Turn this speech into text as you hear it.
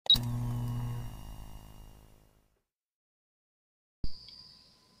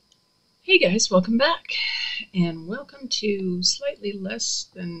Hey guys, welcome back, and welcome to slightly less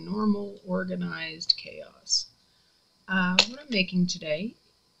than normal organized chaos. What I'm making today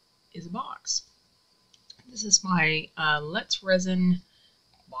is a box. This is my Let's Resin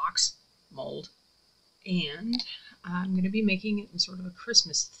box mold, and I'm going to be making it in sort of a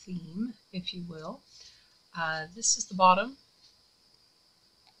Christmas theme, if you will. This is the bottom,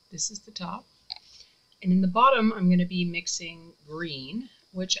 this is the top, and in the bottom I'm going to be mixing green,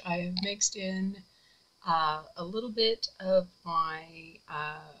 which I have mixed in a little bit of my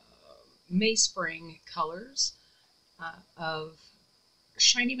Mayspring colors of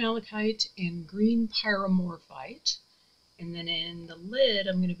shiny malachite and green pyromorphite. And then in the lid,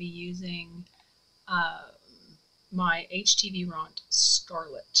 I'm going to be using my HTV Ront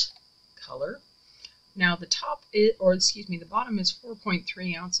Scarlet color. Now the top is, the bottom is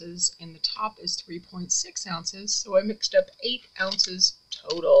 4.3 ounces and the top is 3.6 ounces. So I mixed up 8 ounces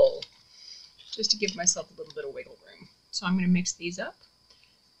total, just to give myself a little bit of wiggle room. So I'm going to mix these up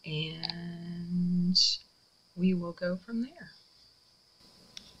and we will go from there.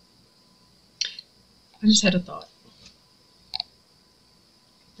 I just had a thought.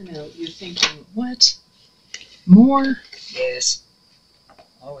 I know you're thinking, what? More? Yes,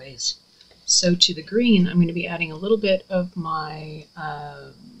 always. So to the green, I'm going to be adding a little bit of my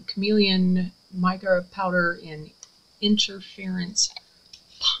Chameleon mica powder in Interference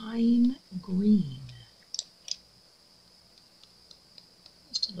Pine Green.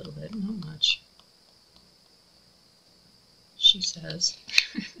 Just a little bit, not much, she says.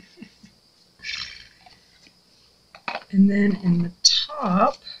 And then in the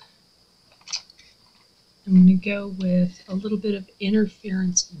top, I'm going to go with a little bit of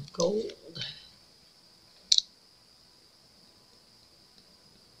Interference Gold.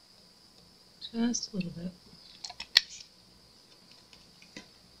 Just a little bit.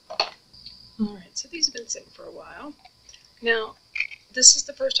 Alright, so these have been sitting for a while. Now, this is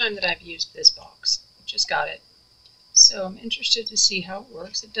the first time that I've used this box. I just got it. So I'm interested to see how it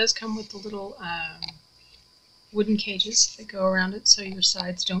works. It does come with the little wooden cages that go around it so your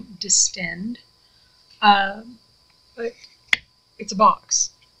sides don't distend. But it's a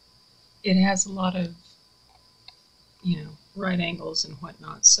box. It has a lot of, right angles and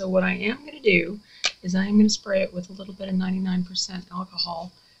whatnot. So what I am going to do is I am going to spray it with a little bit of 99%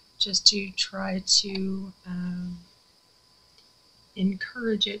 alcohol just to try to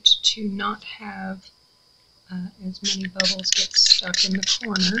encourage it to not have as many bubbles get stuck in the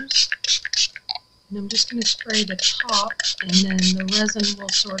corners. And I'm just going to spray the top, and then the resin will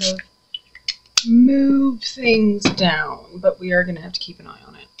sort of move things down, but we are going to have to keep an eye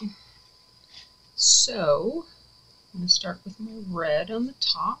on it. So I'm going to start with my red on the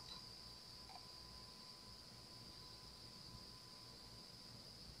top.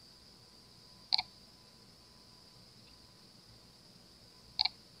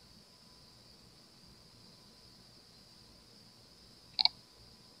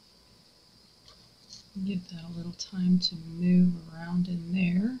 Give that a little time to move around in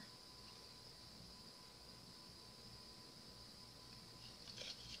there.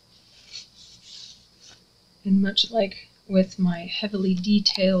 And much like with my heavily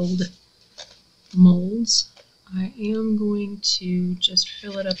detailed molds, I am going to just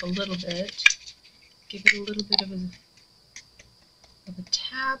fill it up a little bit, give it a little bit of a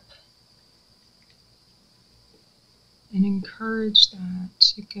tap, and encourage that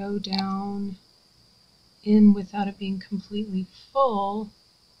to go down in without it being completely full,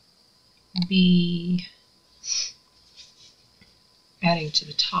 be adding to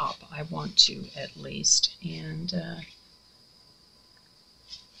the top. I want to, at least, and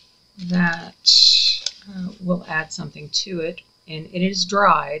that will add something to it. And it is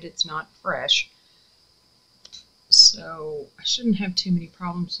dried, it's not fresh, so I shouldn't have too many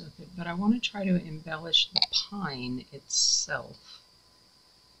problems with it, but I want to try to embellish the pine itself.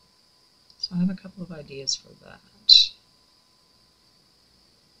 So I have a couple of ideas for that.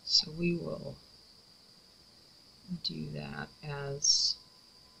 So we will do that as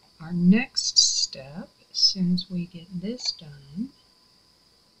our next step as soon as we get this done.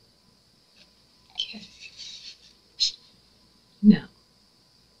 Okay. Now,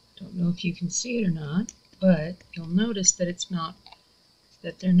 don't know if you can see it or not, but you'll notice that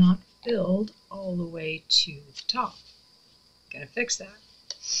they're not filled all the way to the top. Gotta fix that.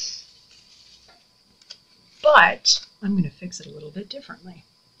 But I'm going to fix it a little bit differently.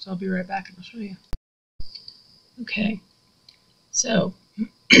 So I'll be right back and I'll show you. Okay, so,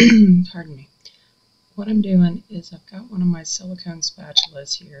 pardon me. What I'm doing is I've got one of my silicone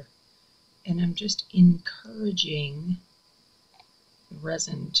spatulas here, and I'm just encouraging the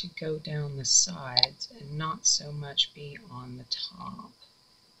resin to go down the sides and not so much be on the top,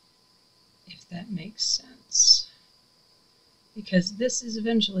 if that makes sense. Because this is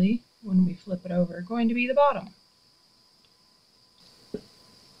eventually, when we flip it over, going to be the bottom.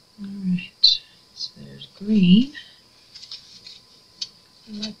 Alright, so there's green.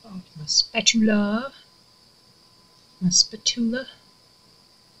 I wipe off my spatula.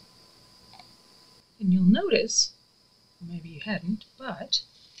 And you'll notice, maybe you hadn't, but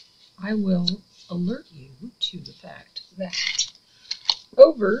I will alert you to the fact that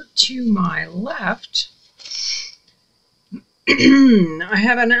over to my left, I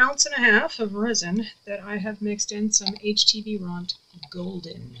have 1.5 ounces of resin that I have mixed in some HTV Ront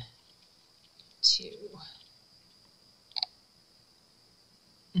Golden to.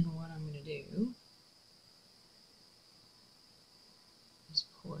 And what I'm going to do is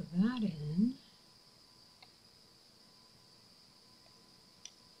pour that in.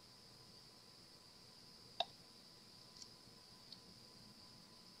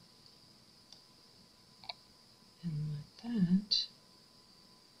 And let that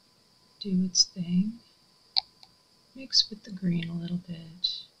do its thing. Mix with the green a little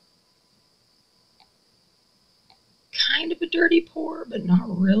bit. Kind of a dirty pour, but not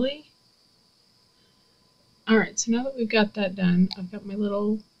really. Alright, so now that we've got that done, I've got my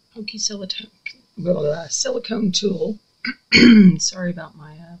little pokey silicone tool. Sorry about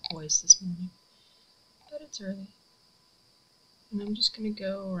my voice this morning, but it's early. And I'm just going to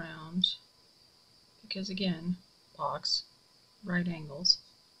go around, because again, box, right angles,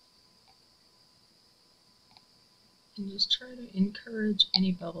 and just try to encourage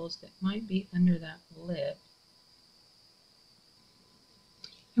any bubbles that might be under that lip.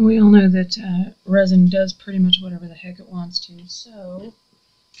 And we all know that resin does pretty much whatever the heck it wants to, so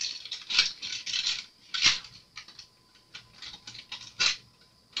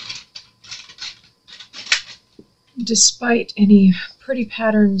despite any pretty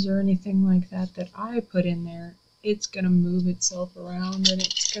patterns or anything like that that I put in there, it's going to move itself around and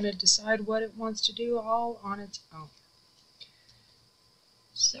it's going to decide what it wants to do all on its own.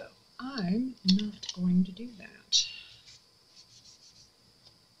 So I'm not going to do that.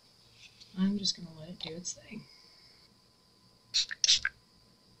 I'm just going to let it do its thing.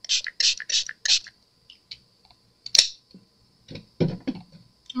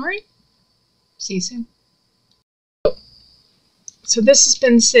 Alright, see you soon. So this has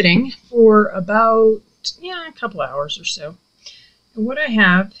been sitting for about, a couple hours or so. And what I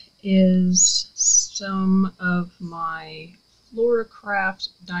have is some of my Floracraft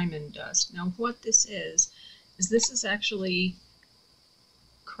diamond dust. Now what this is this is actually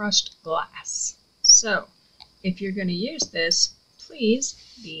crushed glass. So if you're going to use this, please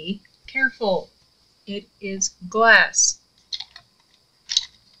be careful. It is glass.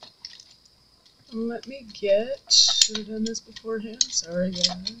 Let me should have done this beforehand. Sorry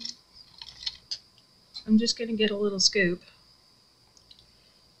guys. I'm just going to get a little scoop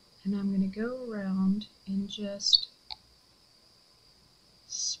and I'm going to go around and just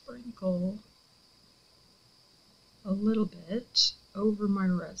sprinkle a little bit over my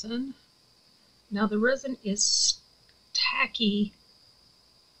resin. Now the resin is tacky,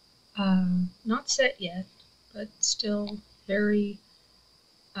 not set yet, but still very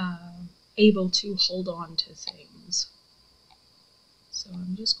able to hold on to things. So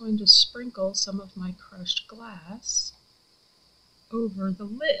I'm just going to sprinkle some of my crushed glass over the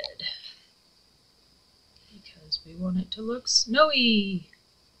lid because we want it to look snowy-ish,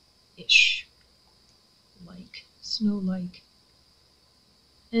 like snow-like.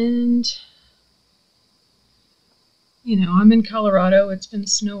 And I'm in Colorado. It's been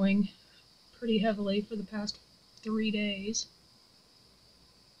snowing pretty heavily for the past 3 days.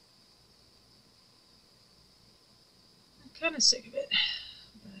 Kind of sick of it,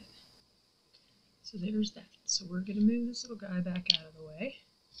 but so there's that. So we're going to move this little guy back out of the way.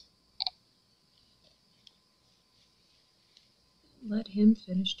 Let him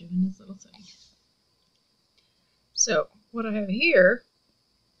finish doing his little thing. So what I have here,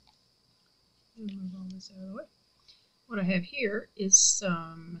 move all this out of the way. What I have here is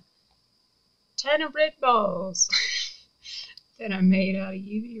some tanner red balls that I made out of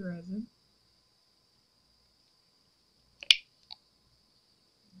UV resin.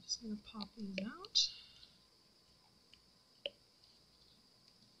 I'm going to pop these out.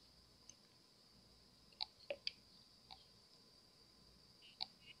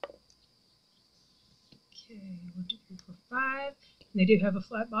 Okay, 1, 2, 3, 4, 5. And they do have a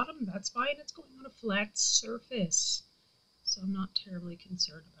flat bottom. That's fine. It's going on a flat surface. So I'm not terribly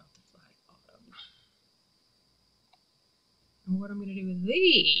concerned about the flat bottom. And what I'm going to do with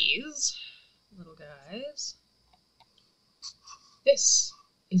these little guys, this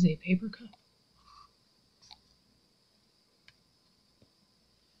is a paper cup.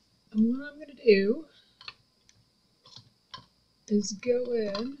 And what I'm going to do is go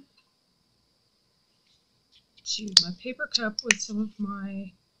in to my paper cup with some of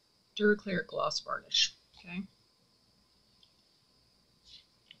my RevCritter gloss varnish. Okay.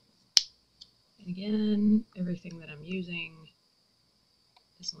 And again, everything that I'm using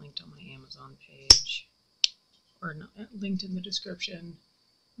is linked on my Amazon page, or not, linked in the description.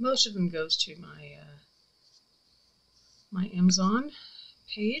 Most of them goes to my my Amazon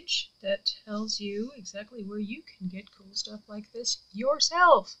page that tells you exactly where you can get cool stuff like this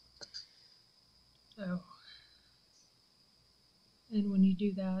yourself. So, and when you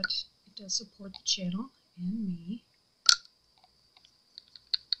do that, it does support the channel and me.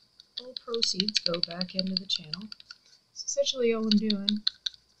 All proceeds go back into the channel. So essentially all I'm doing,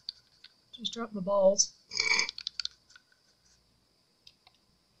 just drop the balls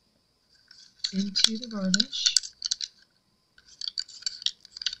into the varnish.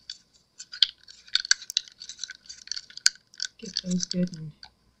 Get those good and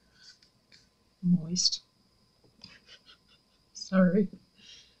moist. Sorry.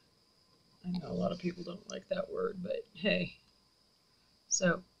 I know a lot of people don't like that word, but hey.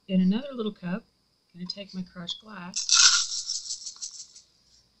 So, in another little cup, I'm going to take my crushed glass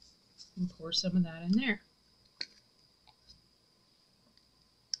and pour some of that in there.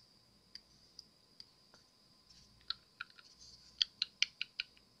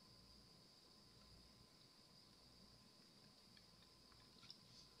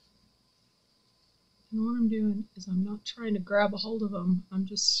 And what I'm doing is I'm not trying to grab a hold of them, I'm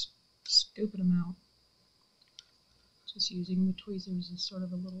just scooping them out. Just using the tweezers as sort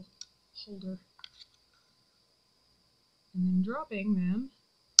of a little holder. And then dropping them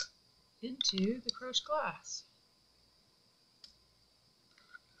into the crushed glass.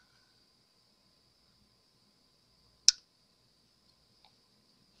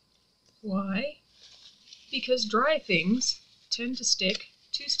 Why? Because dry things tend to stick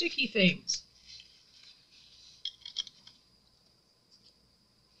to sticky things.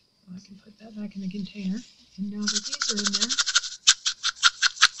 I can put that back in the container, and now that these are in there,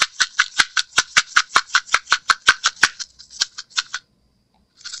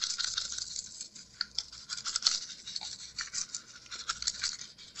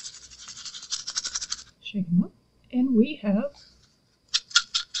 shake them up, and we have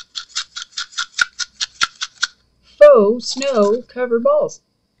faux snow covered balls.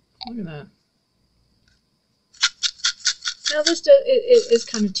 Look at that. Now this is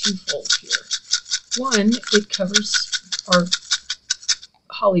kind of twofold here. One, it covers our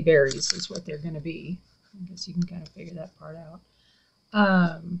holly berries is what they're going to be. I guess you can kind of figure that part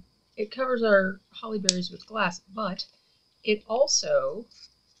out. It covers our holly berries with glass, but it also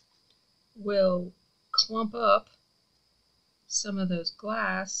will clump up some of those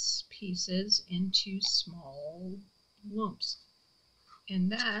glass pieces into small lumps. And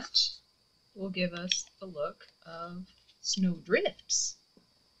that will give us the look of snow drifts,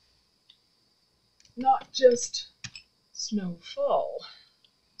 not just snowfall.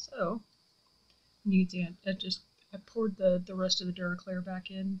 So you can see I poured the rest of the RevCritter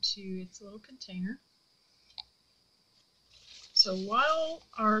back into its little container. So while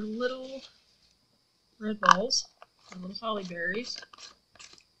our little red balls, our little holly berries,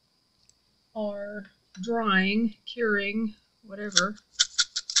 are drying, curing, whatever,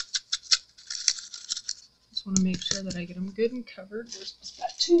 just want to make sure that I get them good and covered. There's my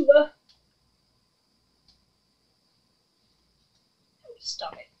spatula.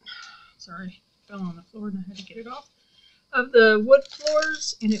 Stop it. Sorry, it fell on the floor and I had to get it off of the wood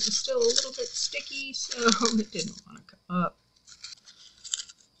floors, and it was still a little bit sticky, so it didn't want to come up.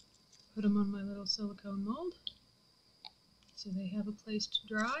 Put them on my little silicone mold so they have a place to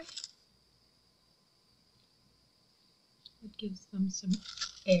dry. It gives them some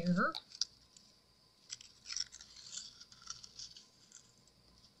air.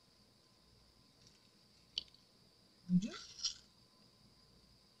 There we go.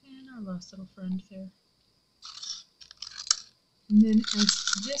 And our last little friend there. And then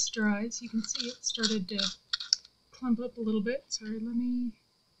as this dries, you can see it started to clump up a little bit. Sorry, let me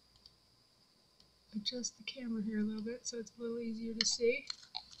adjust the camera here a little bit so it's a little easier to see.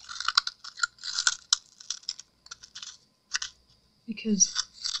 Because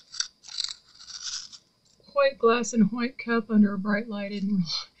white glass and white cup under a bright light isn't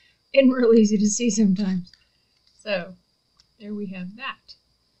real easy to see sometimes. So there we have that.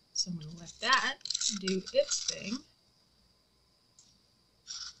 So I'm going to let that do its thing.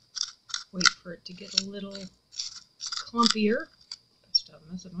 Wait for it to get a little clumpier. Stop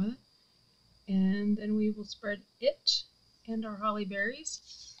messing with it. And then we will spread it and our holly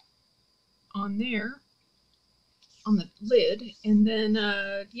berries on there, on the lid. And then,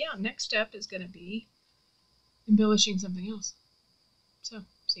 yeah, next step is going to be embellishing something else. So,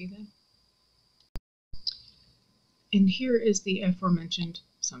 see you then. And here is the aforementioned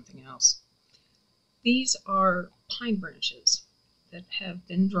something else. These are pine branches that have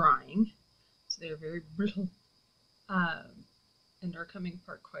been drying, so they're very brittle and are coming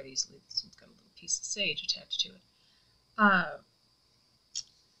apart quite easily. This one's got a little piece of sage attached to it.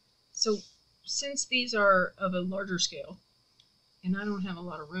 So since these are of a larger scale, and I don't have a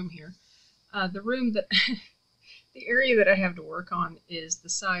lot of room here, the area that I have to work on is the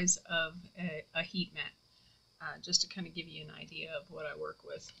size of a heat mat. Just to kind of give you an idea of what I work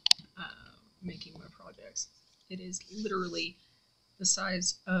with making my projects. It is literally the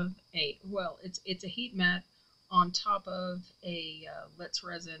size of it's a heat mat on top of a Let's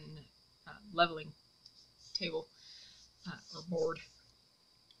Resin leveling table or board,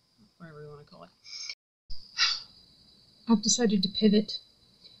 whatever you want to call it. I've decided to pivot.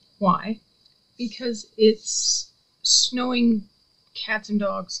 Why? Because it's snowing cats and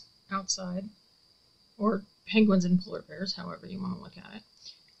dogs outside, or penguins and polar bears, however you want to look at it.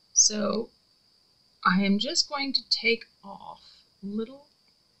 So I am just going to take off little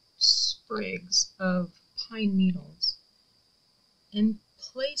sprigs of pine needles and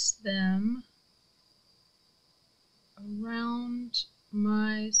place them around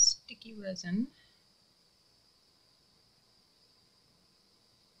my sticky resin.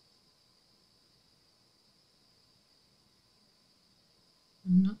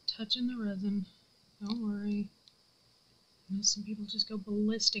 I'm not touching the resin. Don't worry. I know some people just go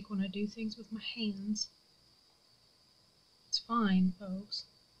ballistic when I do things with my hands. It's fine, folks.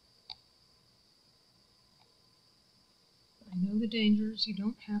 But I know the dangers. You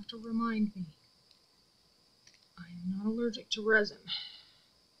don't have to remind me. I am not allergic to resin.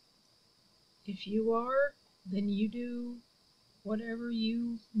 If you are, then you do whatever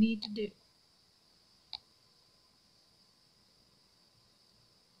you need to do.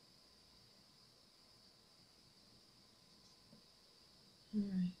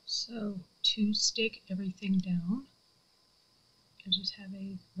 Alright, so to stick everything down, I just have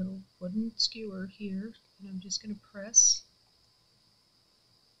a little wooden skewer here, and I'm just going to press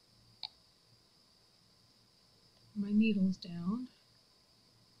my needles down.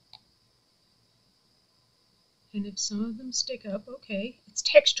 And if some of them stick up, okay, it's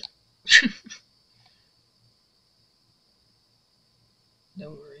texture.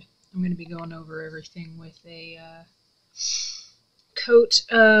 Don't worry. I'm going to be going over everything with a coat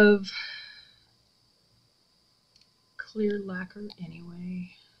of clear lacquer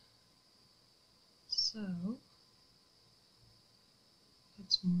anyway. So,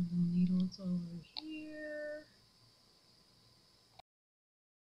 put some more little needles over here.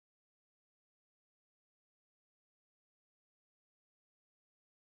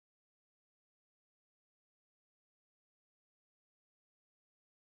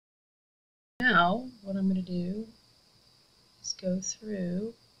 Now, what I'm going to do is go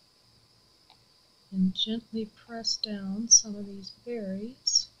through and gently press down some of these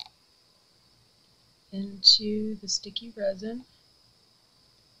berries into the sticky resin.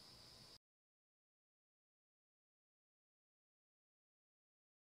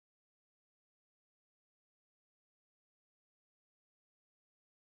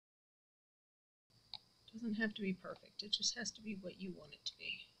 It doesn't have to be perfect, it just has to be what you want it to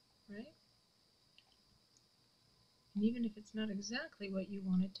be, right? And even if it's not exactly what you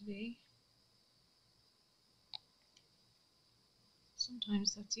want it to be,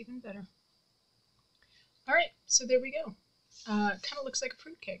 sometimes that's even better. Alright, so there we go. Kind of looks like a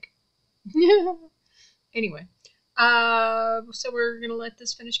fruitcake. Anyway, so we're going to let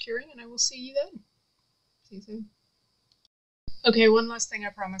this finish curing, and I will see you then. See you soon. Okay, one last thing I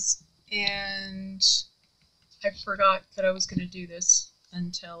promise. And I forgot that I was going to do this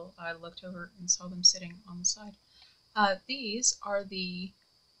until I looked over and saw them sitting on the side. These are the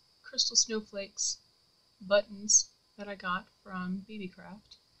Crystal Snowflakes buttons that I got from BB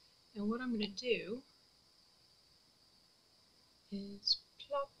Craft. And what I'm going to do is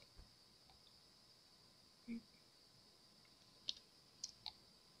plop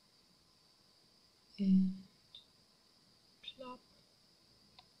and plop.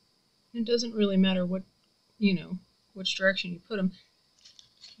 It doesn't really matter what, which direction you put them.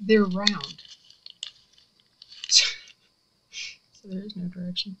 They're round. So there is no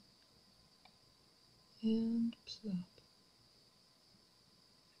direction. And plop.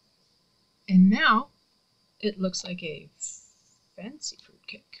 And now it looks like a fancy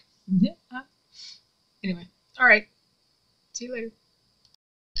fruitcake. Yeah. Anyway, all right. See you later.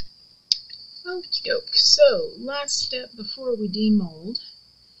 Okie doke. So, last step before we demold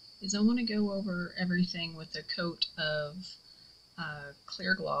is I want to go over everything with a coat of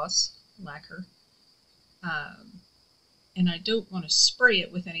clear gloss lacquer. And I don't want to spray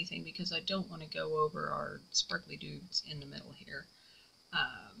it with anything because I don't want to go over our sparkly dudes in the middle here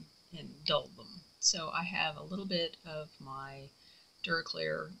and dull them. So I have a little bit of my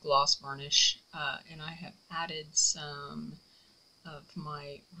Duraclear gloss varnish and I have added some of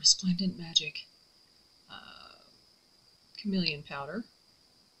my Resplendent Magic chameleon powder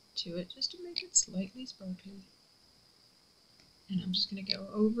to it just to make it slightly sparkly. And I'm just going to go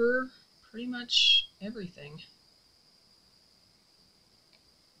over pretty much everything.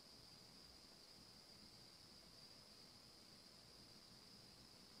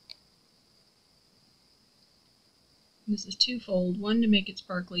 This is twofold, one to make it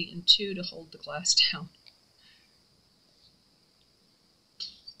sparkly and two to hold the glass down.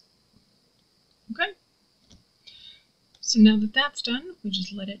 Okay, so now that that's done, we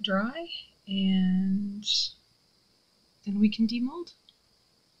just let it dry and then we can demold.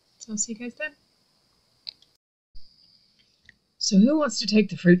 So I'll see you guys then. So who wants to take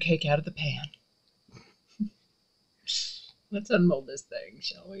the fruitcake out of the pan? Let's unmold this thing,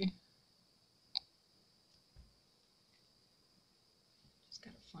 shall we? Just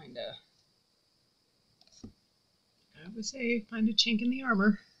gotta find I would say, find a chink in the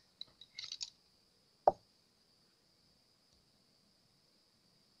armor. And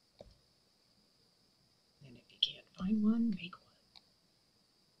if you can't find one, make one.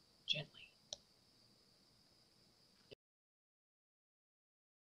 Gently.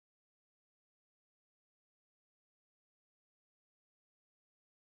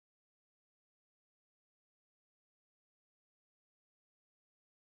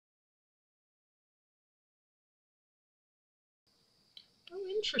 Oh,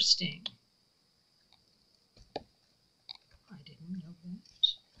 interesting. I didn't know that.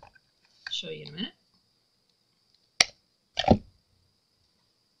 I'll show you in a minute.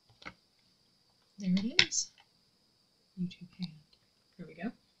 There it is. YouTube hand. Here we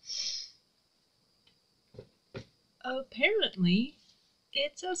go. Apparently,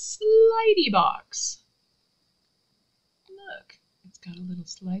 it's a slidey box. Look, it's got a little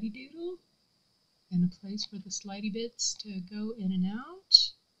slidey doodle and a place for the slidey bits to go in and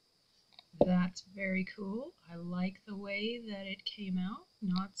out. That's very cool. I like the way that it came out.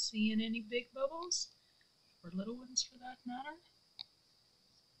 Not seeing any big bubbles, or little ones for that matter.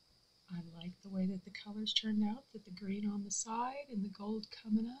 I like the way that the colors turned out, that the green on the side and the gold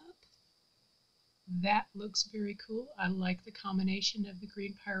coming up. That looks very cool. I like the combination of the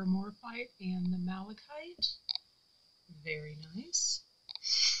green pyromorphite and the malachite. Very nice.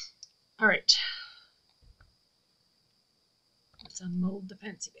 All right. Let's unmold the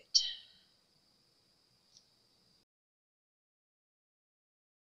fancy bit.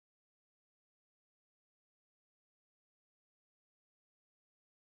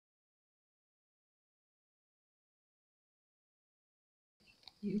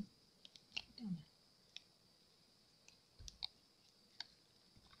 You get down there.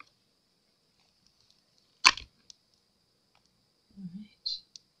 All right.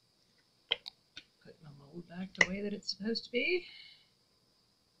 Put my mold back the way that it's supposed to be.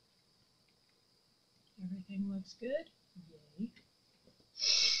 Everything looks good. Yay.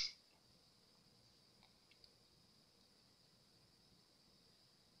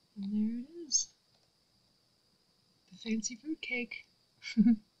 And there it is. The fancy fruitcake.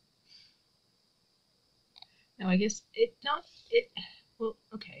 Now I guess well,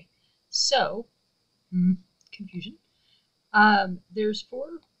 okay. So, confusion. There's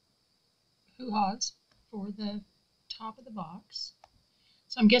 4 hoo-haws for the top of the box.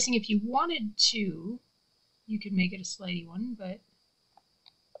 So I'm guessing if you wanted to, you could make it a slidey one, but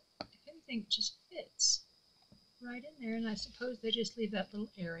if anything, it just fits right in there. And I suppose they just leave that little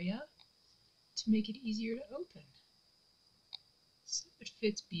area to make it easier to open. So it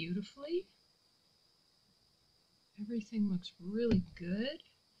fits beautifully. Everything looks really good.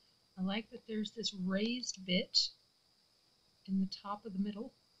 I like that there's this raised bit in the top of the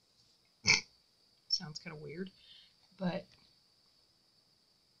middle. Sounds kind of weird, but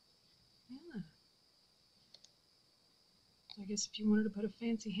yeah. So I guess if you wanted to put a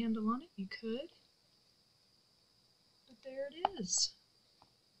fancy handle on it, you could. But there it is.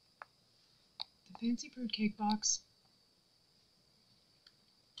 The fancy fruitcake box.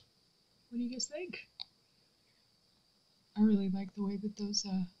 What do you guys think? I really like the way that those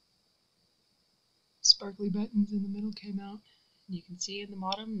sparkly buttons in the middle came out. And you can see in the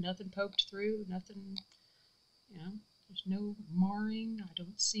bottom, nothing poked through, nothing, you know, there's no marring. I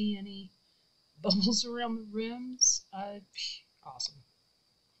don't see any bubbles around the rims. Awesome.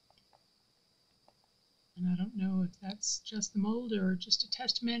 And I don't know if that's just the mold or just a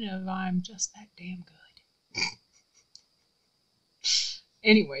testament of I'm just that damn good.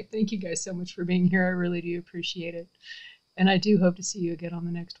 Anyway, thank you guys so much for being here. I really do appreciate it. And I do hope to see you again on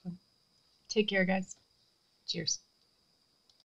the next one. Take care, guys. Cheers.